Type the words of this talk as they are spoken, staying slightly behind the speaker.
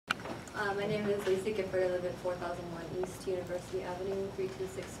My name is Lacy, Gifford. I live at 4001 East University Avenue,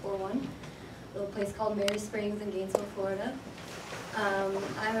 32641. A little place called Mary Springs in Gainesville, Florida.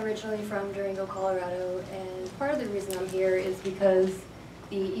 I'm originally from Durango, Colorado, and part of the reason I'm here is because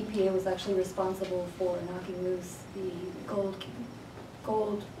the EPA was actually responsible for knocking loose the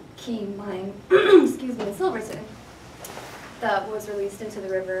gold key mine, excuse me, in Silverton, that was released into the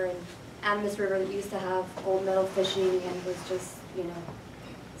river, and Animas River that used to have gold medal fishing and was just, you know,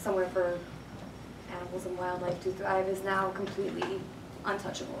 somewhere for animals and wildlife to thrive, is now completely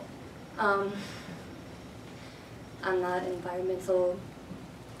untouchable. I'm not an environmental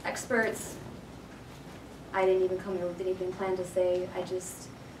expert. I didn't even come here with anything planned to say. I just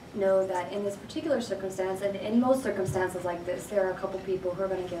know that in this particular circumstance, and in most circumstances like this, there are a couple people who are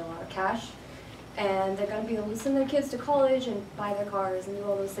going to get a lot of cash, and they're going to be able to send their kids to college and buy their cars and do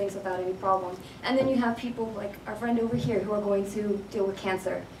all those things without any problem. And then you have people like our friend over here who are going to deal with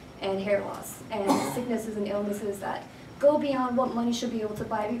cancer and hair loss and sicknesses and illnesses that go beyond what money should be able to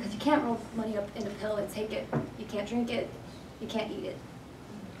buy, because you can't roll money up in a pill and take it. You can't drink it. You can't eat it.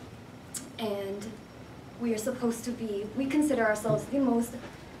 And we are supposed to be, we consider ourselves the most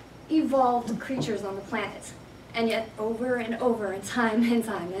evolved creatures on the planet. And yet over and over and time and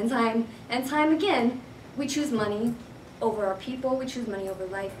time and time and time again, we choose money over our people, we choose money over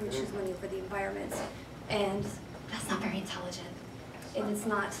life, we choose money over the environment. And that's not very intelligent. And it's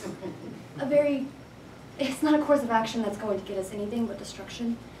not it's not a course of action that's going to get us anything but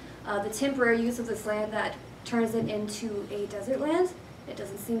destruction. The temporary use of this land that turns it into a desert land, it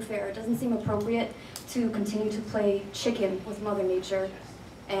doesn't seem fair, it doesn't seem appropriate to continue to play chicken with Mother Nature.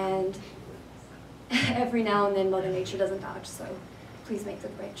 And every now and then Mother Nature doesn't dodge, so please make the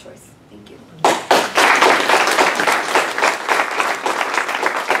right choice. Thank you.